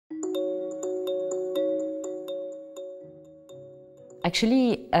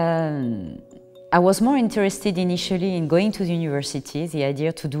Actually, I was more interested initially in going to the university, the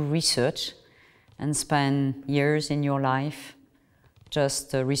idea to do research and spend years in your life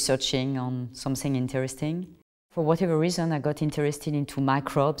just researching on something interesting. For whatever reason, I got interested into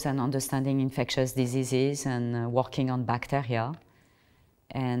microbes and understanding infectious diseases and working on bacteria.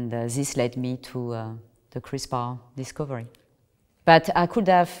 And this led me to the CRISPR discovery. But I could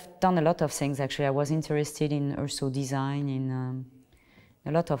have done a lot of things, actually. I was interested in also design in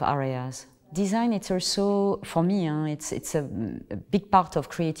a lot of areas. Design, it's also, for me, it's a big part of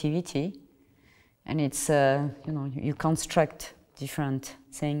creativity. And it's, you know, you construct different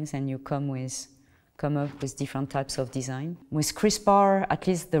things and you come up with different types of design. With CRISPR, at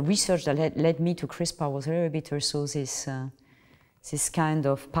least the research that led me to CRISPR was a little bit also this kind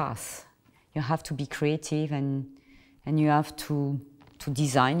of path. You have to be creative and you have to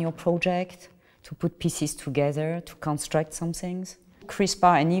design your project, to put pieces together, to construct some things.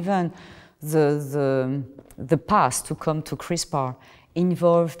 CRISPR and even the path to come to CRISPR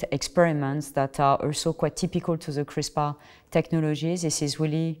involved experiments that are also quite typical to the CRISPR technologies. This is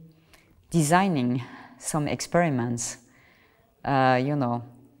really designing some experiments, you know,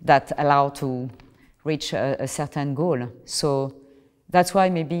 that allow to reach a certain goal. So that's why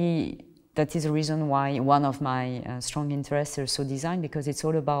maybe that is the reason why one of my strong interests is also design, because it's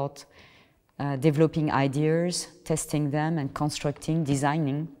all about developing ideas, testing them and constructing,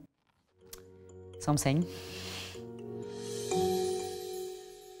 designing something.